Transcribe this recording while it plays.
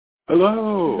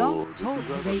Hello. Blog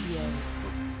Talk Radio.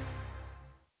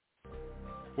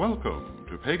 Welcome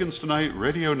to Pagans Tonight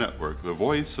Radio Network, the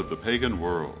voice of the pagan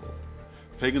world.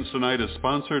 Pagans Tonight is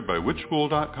sponsored by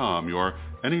witchschool.com, your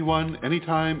anyone,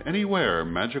 anytime, anywhere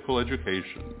magical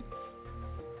education.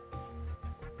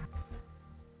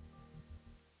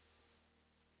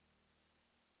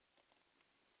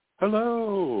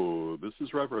 Hello, this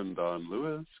is Reverend Don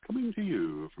Lewis coming to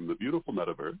you from the beautiful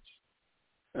metaverse,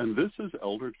 and this is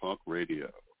Elder Talk Radio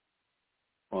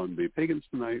on the Pagans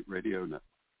Tonight Radio Network.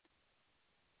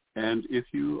 And if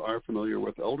you are familiar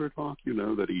with Elder Talk, you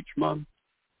know that each month,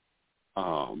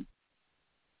 Corellian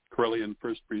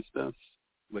First Priestess,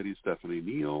 Lady Stephanie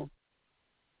Neal,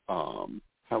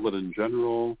 Paladin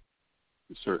General,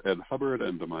 Sir Ed Hubbard,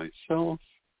 and myself,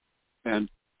 and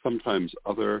sometimes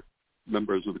other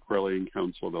members of the Corellian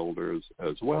Council of Elders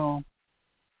as well,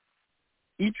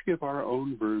 each give our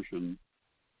own version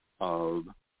of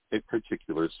a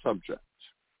particular subject.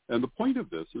 And the point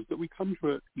of this is that we come to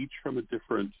it each from a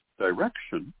different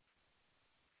direction,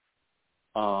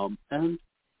 and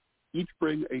each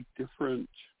bring a different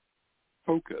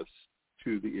focus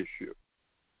to the issue.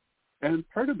 And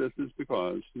part of this is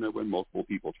because, when multiple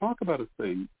people talk about a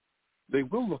thing, they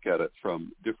will look at it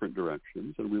from different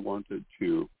directions, and we wanted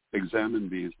to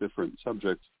examine these different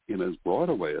subjects in as broad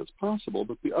a way as possible.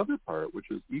 But the other part,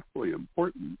 which is equally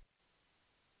important,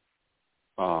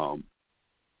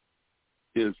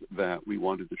 is that we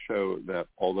wanted to show that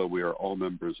although we are all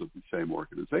members of the same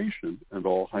organization and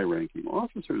all high-ranking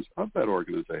officers of that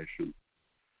organization,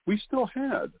 we still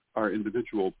had our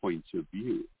individual points of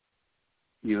view.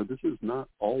 This is not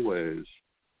always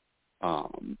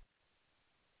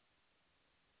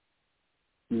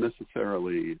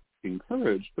necessarily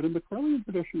encouraged, but in the Corellian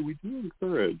tradition, we do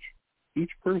encourage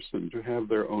each person to have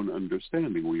their own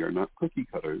understanding. We are not cookie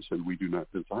cutters, and we do not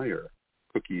desire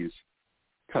cookies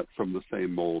cut from the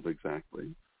same mold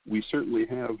exactly. We certainly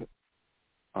have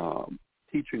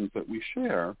teachings that we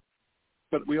share,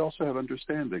 but we also have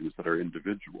understandings that are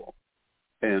individual,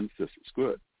 and this is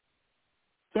good.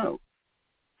 So,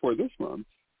 for this month,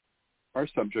 our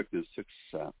subject is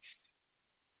success.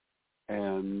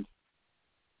 And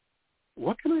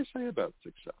what can I say about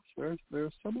success?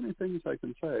 There's so many things I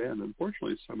can say, and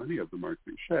unfortunately so many of them are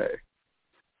cliche,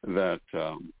 that,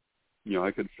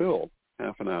 I could fill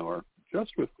half an hour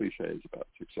just with cliches about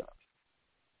success.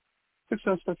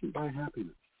 Success doesn't buy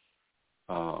happiness,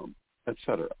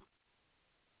 etc.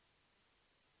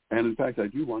 And in fact, I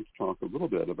do want to talk a little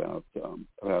bit about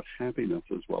happiness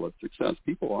as well as success.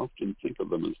 People often think of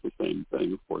them as the same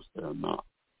thing. Of course, they are not.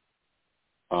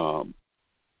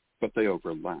 But they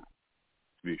overlap,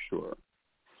 to be sure.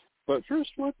 But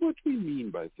first, what do we mean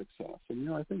by success?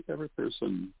 And, I think every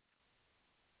person,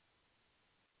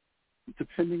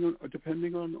 depending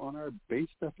on our base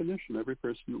definition, every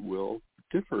person will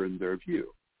differ in their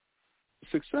view.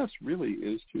 Success really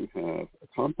is to have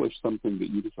accomplished something that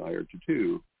you desire to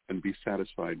do and be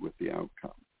satisfied with the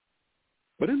outcome.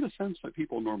 But in the sense that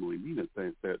people normally mean it,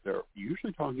 they're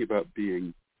usually talking about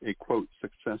being a, quote,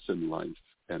 success in life,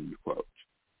 end quote.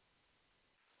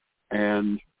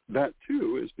 And that,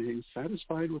 too, is being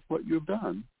satisfied with what you've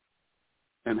done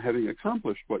and having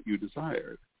accomplished what you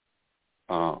desired.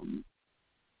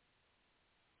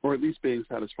 Or at least being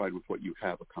satisfied with what you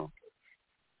have accomplished.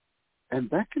 And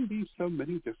that can be so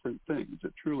many different things.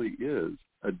 It truly is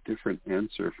a different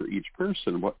answer for each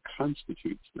person, what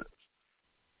constitutes this.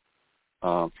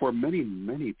 For many,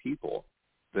 many people,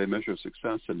 they measure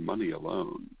success in money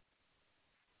alone.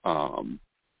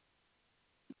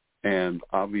 And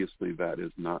obviously that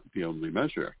is not the only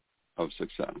measure of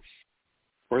success.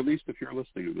 Or at least if you're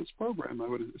listening to this program, I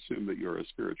would assume that you're a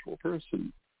spiritual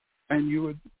person, and you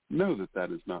would know that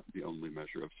that is not the only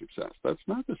measure of success. That's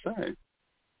not to say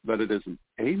that it isn't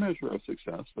a measure of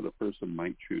success that a person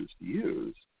might choose to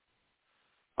use,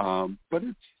 but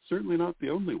it's certainly not the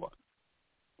only one.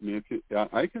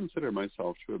 I consider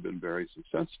myself to have been very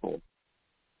successful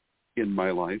in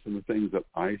my life and the things that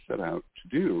I set out to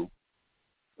do,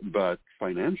 but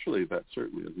financially that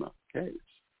certainly is not the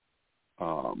case.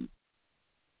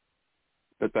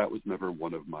 But that was never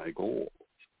one of my goals.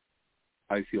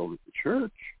 I feel that the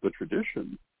church, the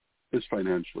tradition, is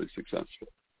financially successful.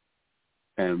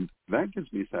 And that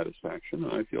gives me satisfaction,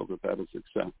 and I feel that that is a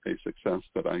success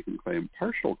that I can claim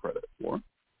partial credit for.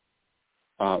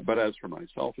 But as for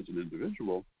myself as an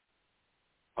individual,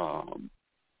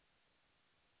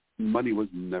 money was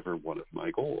never one of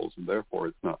my goals, and therefore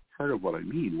it's not part of what I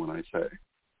mean when I say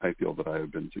I feel that I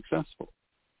have been successful.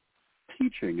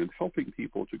 Teaching and helping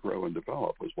people to grow and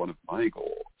develop was one of my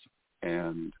goals,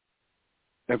 and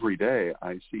every day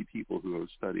I see people who have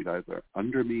studied either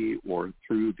under me or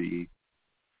through the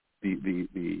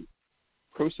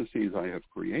processes I have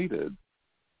created,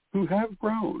 who have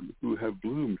grown, who have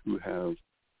bloomed, who have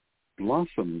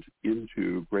blossomed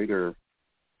into greater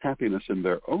happiness in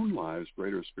their own lives,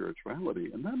 greater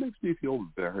spirituality, and that makes me feel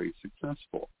very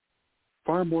successful,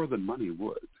 far more than money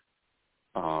would.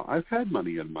 I've had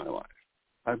money in my life.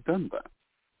 I've done that.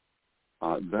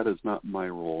 That is not my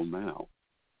role now.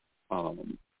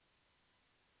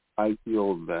 I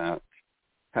feel that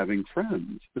having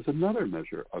friends is another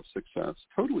measure of success,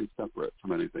 totally separate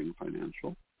from anything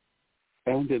financial.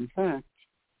 And in fact,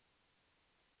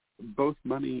 both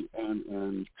money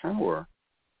and power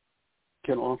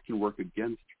can often work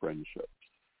against friendships,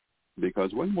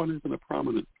 because when one is in a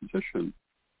prominent position,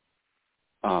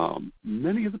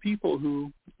 many of the people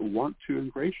who want to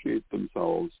ingratiate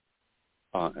themselves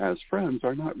as friends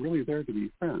are not really there to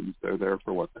be friends. They're there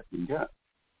for what they can get.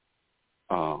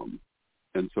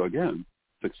 And so again,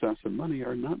 success and money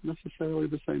are not necessarily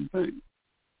the same thing,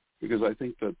 because I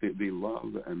think that the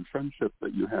love and friendship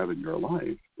that you have in your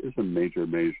life is a major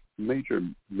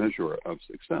measure of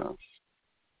success,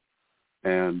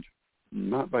 and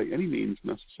not by any means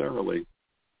necessarily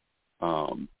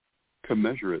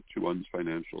commensurate to one's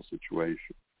financial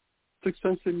situation.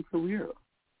 Success in career,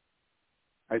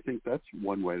 I think that's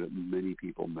one way that many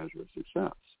people measure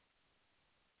success.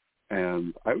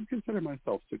 And I would consider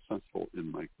myself successful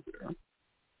in my career.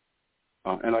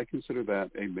 And I consider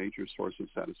that a major source of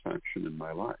satisfaction in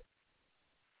my life,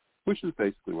 which is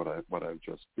basically what I've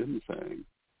just been saying.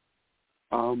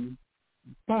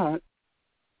 But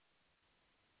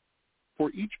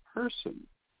for each person,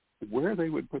 where they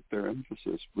would put their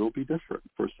emphasis will be different.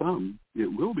 For some, it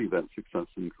will be that success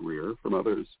in career. From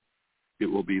others, it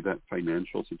will be that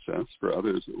financial success. For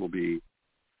others, it will be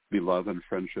the love and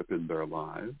friendship in their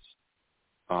lives.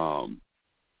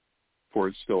 For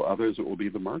still others, it will be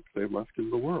the mark they've left in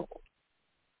the world.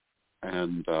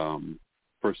 And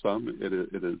for some, it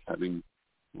is having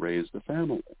raised a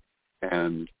family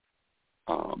and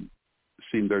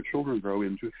seen their children grow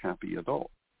into happy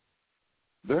adults.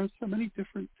 There are so many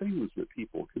different things that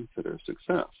people consider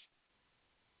success.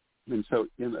 And so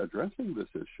in addressing this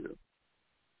issue,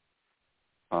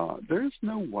 there is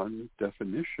no one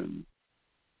definition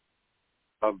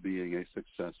of being a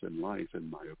success in life, in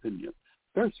my opinion.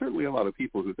 There are certainly a lot of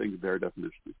people who think their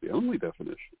definition is the only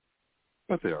definition,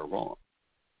 but they are wrong.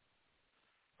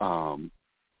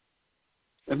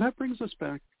 And that brings us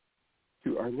back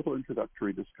to our little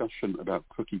introductory discussion about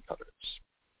cookie cutters.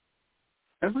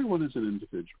 Everyone is an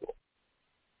individual,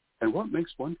 and what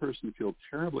makes one person feel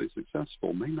terribly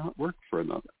successful may not work for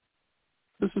another.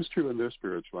 This is true in their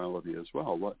spirituality as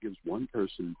well. What gives one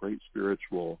person great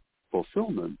spiritual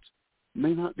fulfillment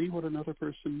may not be what another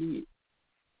person needs.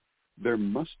 There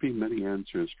must be many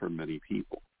answers for many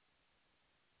people.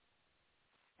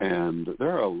 And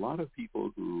there are a lot of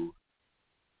people who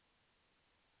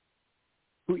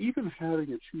even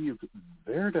having achieved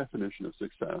their definition of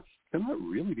success cannot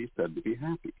really be said to be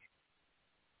happy.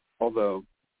 Although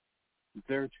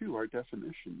there too our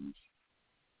definitions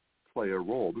play a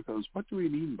role, because what do we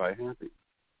mean by happy?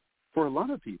 For a lot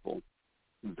of people,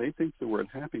 they think the word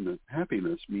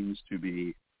happiness means to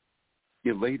be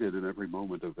elated in every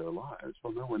moment of their lives.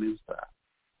 Well, no one is that.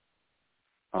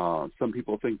 Some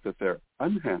people think that they're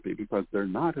unhappy because they're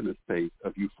not in a state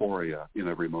of euphoria in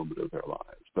every moment of their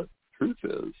lives. But the truth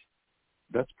is,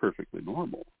 that's perfectly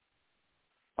normal.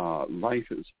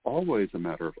 Life is always a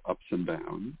matter of ups and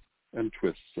downs and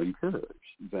twists and curves.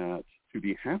 That to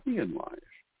be happy in life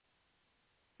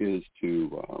is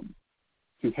to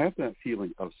have that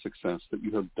feeling of success, that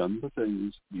you have done the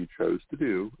things you chose to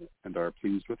do and are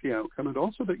pleased with the outcome, and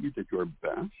also that you did your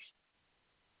best,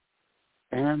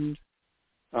 and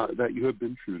that you have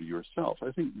been true to yourself.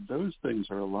 I think those things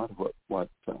are a lot of what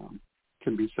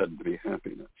can be said to be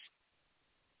happiness.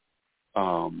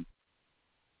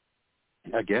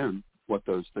 Again, what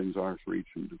those things are for each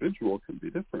individual can be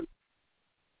different.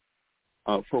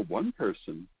 For one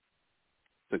person,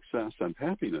 success and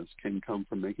happiness can come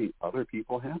from making other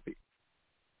people happy.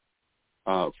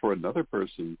 For another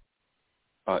person,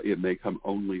 it may come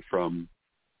only from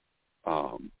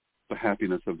the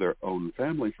happiness of their own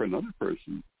family. For another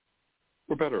person,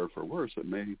 for better or for worse, it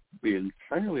may be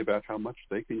entirely about how much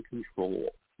they can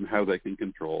control and how they can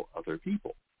control other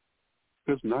people.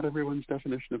 Because not everyone's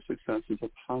definition of success is a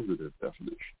positive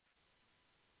definition.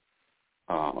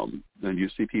 And you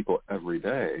see people every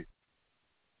day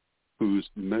whose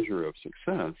measure of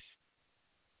success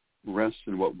rests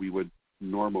in what we would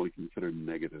normally consider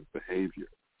negative behavior.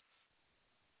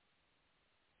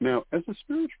 Now, as a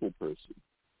spiritual person,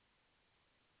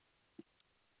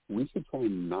 we should try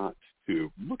not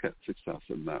to look at success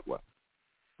in that way.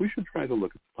 We should try to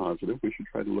look at the positive. We should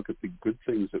try to look at the good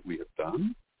things that we have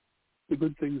done, the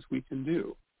good things we can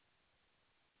do.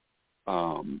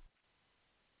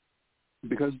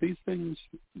 Because these things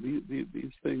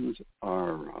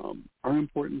are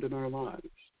important in our lives.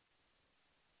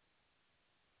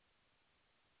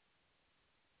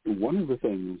 One of the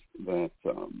things that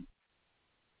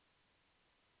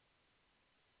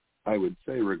I would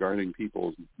say regarding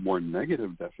people's more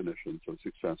negative definitions of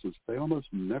success is they almost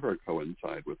never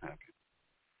coincide with happiness,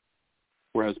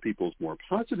 whereas people's more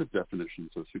positive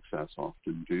definitions of success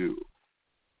often do.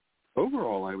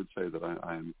 Overall, I would say that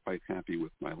I'm quite happy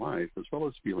with my life, as well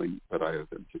as feeling that I have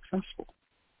been successful.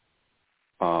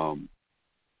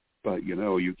 But,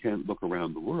 you can't look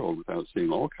around the world without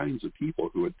seeing all kinds of people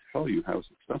who would tell you how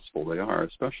successful they are,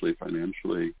 especially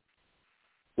financially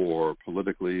or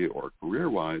politically or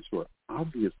career-wise, who are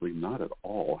obviously not at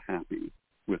all happy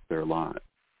with their lives,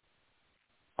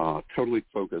 totally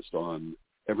focused on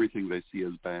everything they see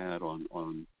as bad,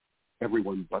 on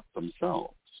everyone but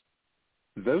themselves.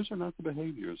 Those are not the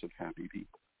behaviors of happy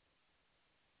people.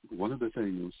 One of the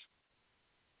things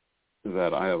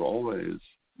that I have always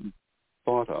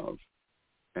thought of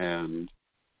and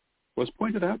was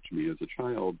pointed out to me as a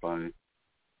child by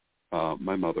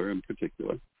my mother in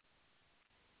particular,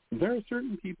 there are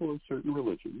certain people of certain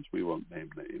religions, we won't name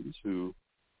names, who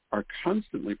are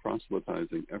constantly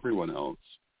proselytizing everyone else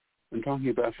and talking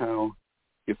about how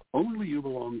if only you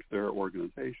belonged to their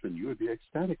organization, you would be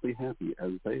ecstatically happy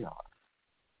as they are.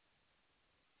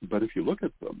 But if you look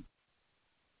at them,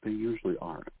 they usually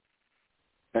aren't.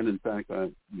 And in fact,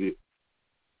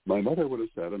 my mother would have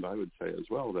said, and I would say as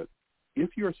well, that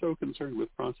if you're so concerned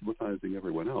with proselytizing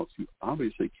everyone else, you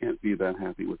obviously can't be that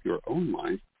happy with your own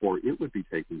life, or it would be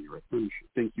taking your attention. I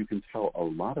think you can tell a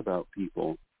lot about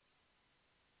people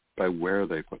by where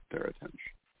they put their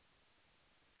attention.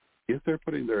 If they're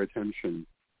putting their attention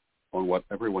on what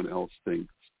everyone else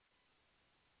thinks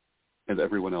and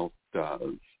everyone else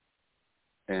does,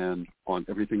 and on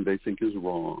everything they think is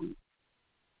wrong,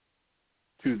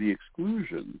 to the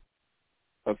exclusion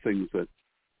of things that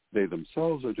they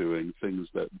themselves are doing, things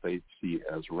that they see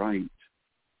as right,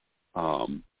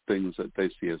 things that they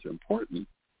see as important,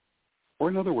 or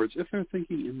in other words, if they're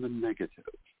thinking in the negative,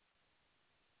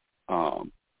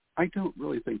 I don't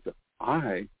really think that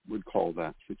I would call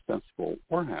that successful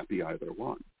or happy, either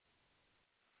one,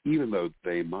 even though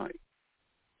they might.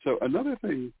 So another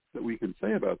thing that we can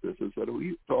say about this is that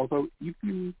although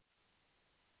even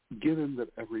given that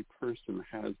every person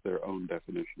has their own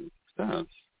definition of success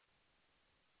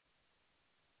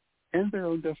and their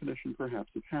own definition perhaps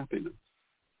of happiness,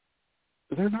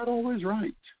 they're not always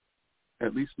right,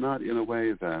 at least not in a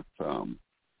way that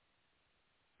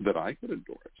that I could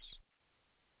endorse.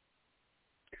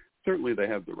 Certainly they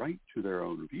have the right to their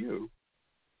own view,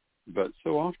 but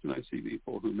so often I see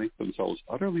people who make themselves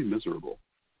utterly miserable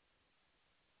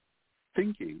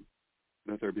thinking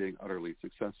that they're being utterly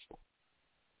successful.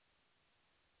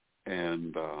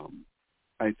 And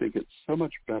I think it's so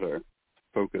much better to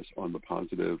focus on the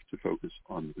positive, to focus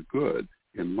on the good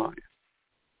in life.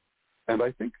 And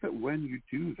I think that when you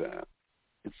do that,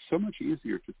 it's so much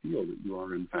easier to feel that you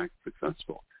are in fact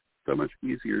successful, so much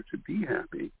easier to be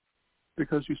happy,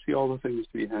 because you see all the things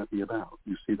to be happy about.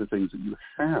 You see the things that you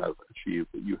have achieved,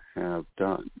 that you have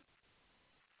done.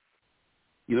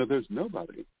 There's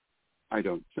nobody, I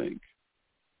don't think,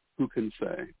 who can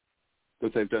say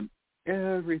that they've done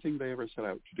everything they ever set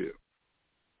out to do,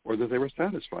 or that they were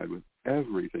satisfied with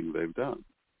everything they've done.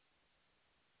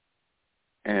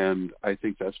 And I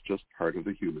think that's just part of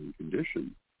the human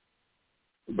condition.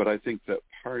 But I think that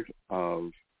part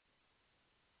of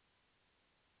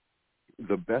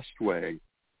the best way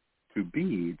to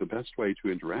be, the best way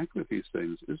to interact with these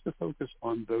things is to focus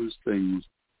on those things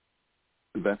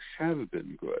that have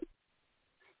been good.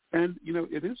 And,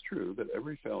 it is true that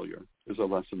every failure is a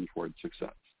lesson towards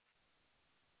success.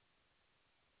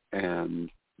 And,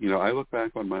 I look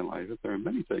back on my life, there are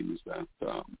many things that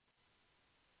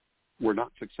were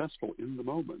not successful in the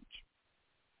moment.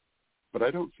 But I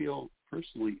don't feel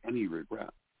personally any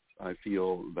regret. I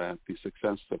feel that the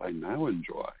success that I now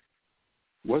enjoy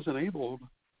was enabled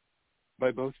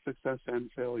by both success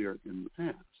and failure in the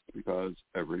past, because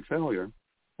every failure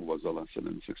was a lesson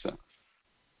in success.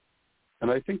 And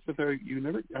I think that you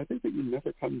never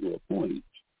come to a point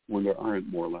when there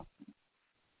aren't more lessons.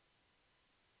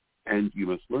 And you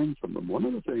must learn from them. One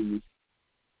of the things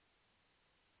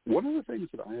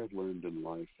that I have learned in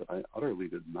life that I utterly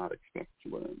did not expect to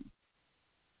learn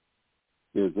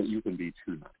is that you can be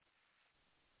too nice.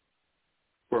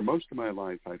 For most of my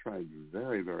life, I tried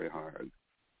very, very hard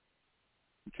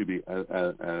to be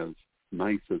as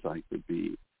nice as I could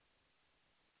be.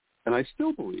 And I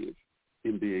still believe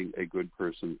in being a good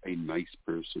person, a nice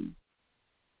person,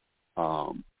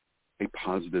 a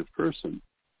positive person.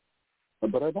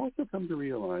 But I've also come to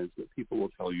realize that people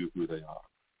will tell you who they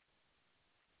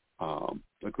are.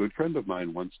 A good friend of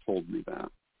mine once told me that.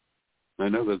 I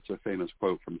know that's a famous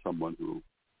quote from someone who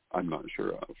I'm not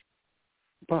sure of.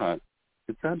 But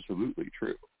it's absolutely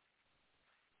true.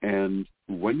 And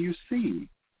when you see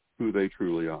who they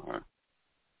truly are,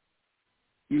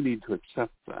 you need to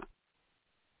accept that.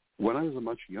 When I was a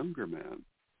much younger man,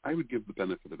 I would give the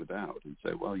benefit of the doubt and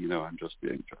say, well, I'm just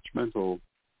being judgmental.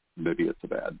 Maybe it's a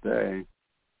bad day.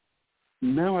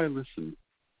 Now I listen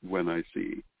when I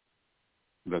see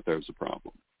that there's a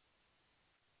problem.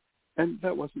 And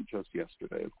that wasn't just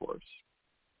yesterday, of course.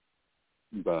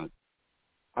 But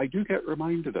I do get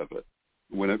reminded of it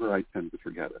whenever I tend to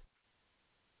forget it.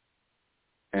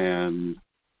 And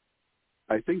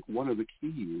I think one of the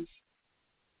keys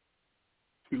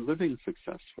to living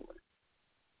successfully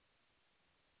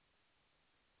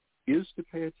is to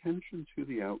pay attention to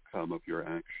the outcome of your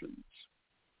actions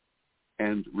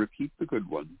and repeat the good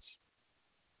ones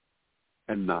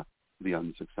and not the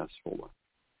unsuccessful ones.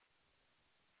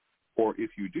 Or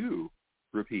if you do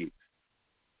repeat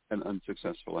an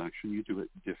unsuccessful action, you do it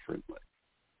differently.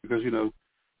 Because,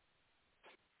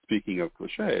 speaking of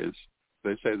cliches,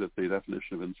 they say that the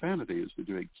definition of insanity is to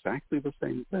do exactly the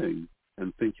same thing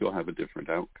and think you'll have a different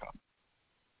outcome.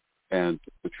 And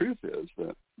the truth is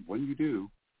that when you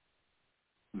do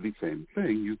the same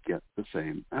thing, you get the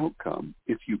same outcome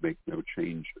if you make no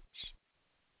changes.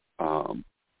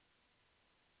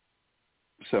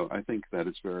 So I think that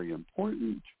it's very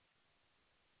important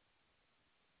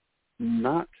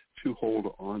not to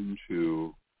hold on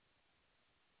to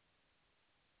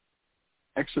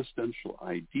existential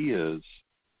ideas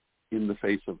in the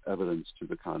face of evidence to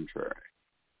the contrary.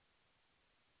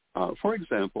 For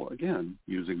example, again,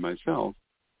 using myself,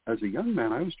 as a young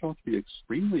man, I was taught to be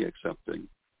extremely accepting,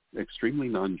 extremely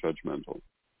non-judgmental.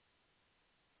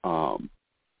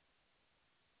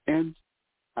 And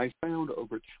I found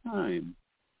over time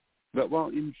that while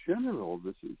in general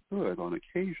this is good, on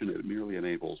occasion it merely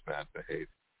enables bad behavior.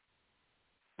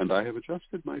 And I have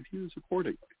adjusted my views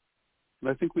accordingly. And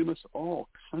I think we must all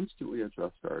constantly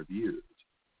adjust our views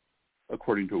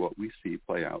according to what we see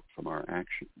play out from our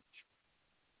actions.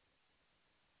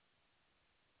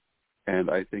 And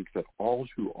I think that all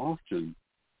too often,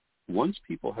 once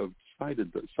people have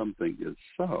decided that something is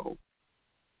so,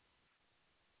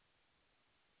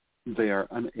 they are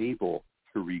unable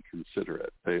to reconsider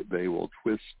it. They will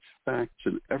twist facts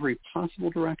in every possible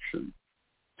direction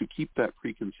to keep that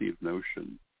preconceived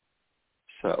notion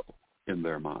so in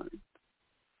their mind.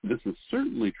 This is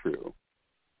certainly true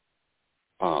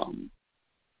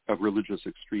of religious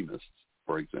extremists,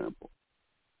 for example,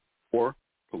 or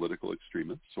political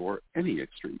extremists, or any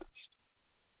extremist.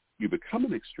 You become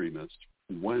an extremist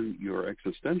when your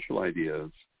existential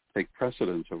ideas take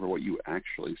precedence over what you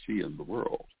actually see in the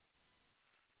world.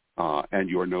 And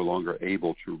you are no longer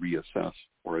able to reassess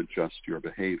or adjust your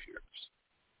behaviors.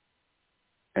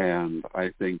 And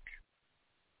I think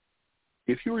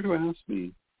if you were to ask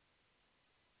me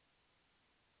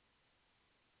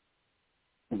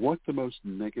what the most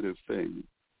negative thing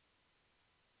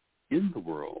in the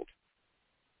world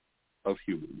of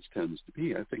humans tends to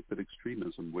be, I think that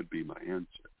extremism would be my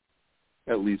answer,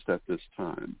 at least at this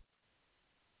time.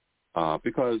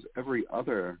 Because every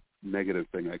other negative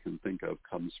thing I can think of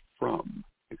comes from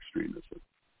extremism.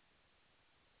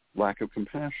 Lack of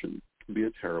compassion can be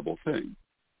a terrible thing,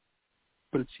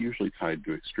 but it's usually tied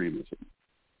to extremism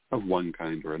of one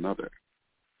kind or another.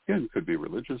 Again, could be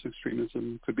religious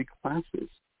extremism, could be classist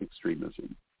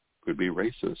extremism, could be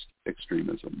racist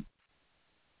extremism.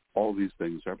 All these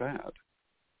things are bad.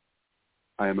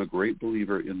 I am a great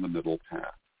believer in the middle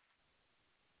path.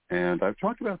 And I've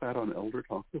talked about that on Elder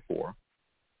Talk before.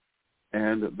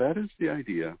 And that is the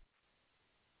idea,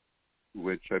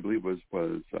 which I believe was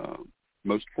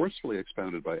most forcefully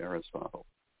expounded by Aristotle,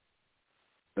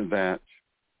 that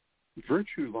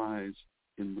virtue lies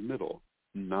in the middle,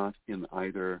 not in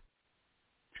either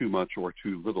too much or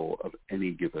too little of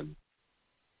any given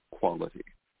quality.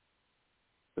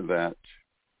 That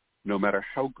no matter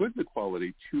how good the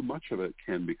quality, too much of it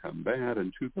can become bad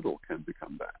and too little can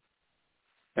become bad.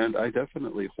 And I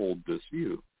definitely hold this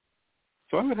view.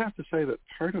 So I would have to say that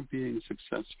part of being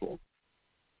successful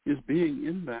is being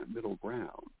in that middle ground,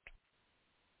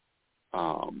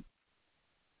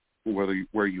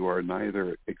 where you are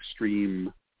neither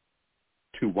extreme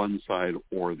to one side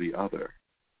or the other,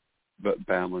 but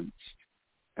balanced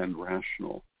and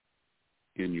rational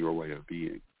in your way of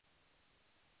being.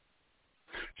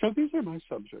 So these are my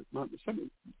subjects.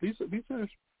 These are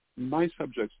my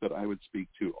subjects that I would speak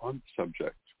to on the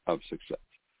subject of success.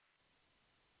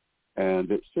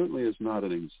 And it certainly is not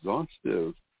an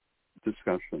exhaustive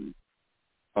discussion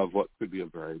of what could be a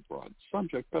very broad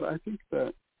subject, but I think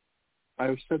that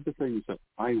I've said the things that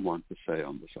I want to say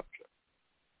on the subject.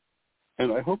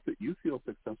 And I hope that you feel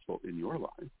successful in your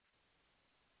life.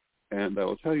 And I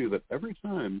will tell you that every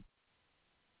time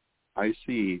I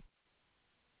see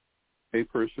a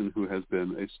person who has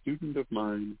been a student of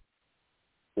mine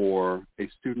or a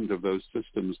student of those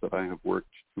systems that I have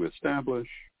worked to establish,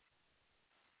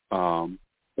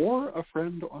 or a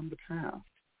friend on the path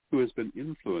who has been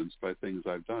influenced by things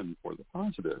I've done for the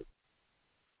positive,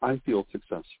 I feel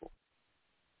successful.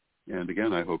 And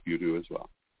again, I hope you do as well.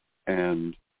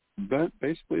 And that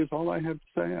basically is all I have to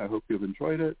say. I hope you've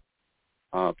enjoyed it.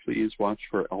 Please watch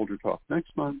for Elder Talk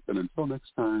next month. And until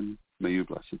next time, may you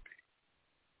blessed be.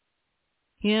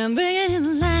 You're bringing in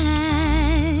the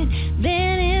light,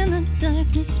 been in the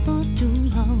darkness for too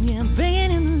long. You're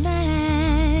bringing in the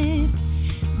light,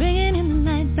 bringing in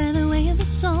the light by the way of the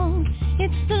song.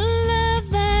 It's the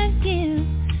love I give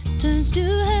turns to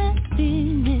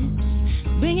happiness.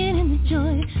 Bringing in the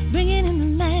joy, bringing in the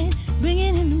light,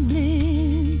 bringing in the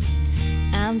bliss.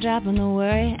 I'm dropping the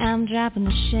worry, I'm dropping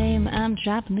the shame, I'm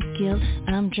dropping the guilt,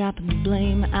 I'm dropping the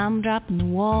blame, I'm dropping the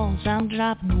walls, I'm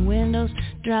dropping the windows,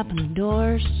 dropping the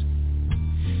doors.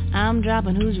 I'm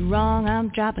dropping who's wrong, I'm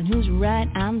dropping who's right,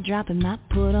 I'm dropping my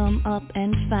put 'em up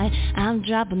and fight. I'm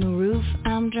dropping the roof,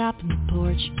 I'm dropping the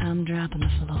porch, I'm dropping the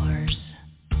floors.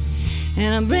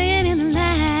 And I'm bringing in the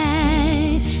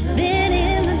light, been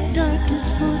in the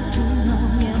darkness for too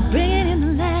long. Yeah, I'm bringing in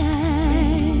the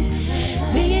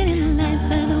light, bringing in the light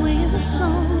by the way of the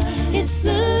song. It's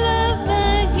the love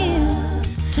I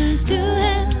give turns to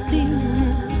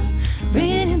happiness.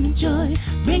 Bringing in the joy,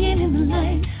 bringing in the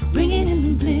light, bringing in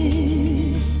the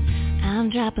bliss. I'm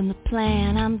dropping the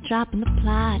plan, I'm dropping the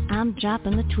plot, I'm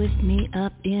dropping the twist me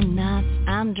up in knots.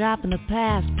 I'm dropping the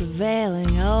past,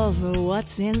 prevailing over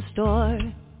what's in store.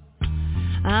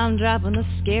 I'm dropping the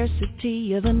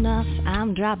scarcity of enough,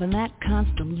 I'm dropping that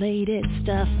constellated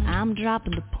stuff. I'm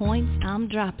dropping the points, I'm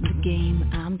dropping the game,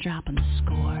 I'm dropping the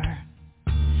score.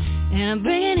 And I'm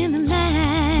bringing in the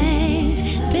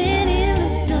light, been in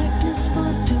the darkness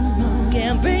for too long.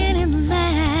 Yeah, I'm bringing in the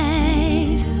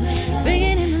light,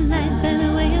 bringing in the light by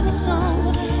the way of the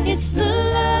song. It's the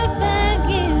love I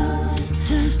give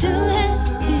turns to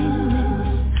happiness.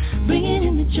 Bringing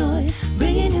in the joy,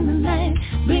 bringing in the light,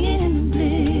 bringing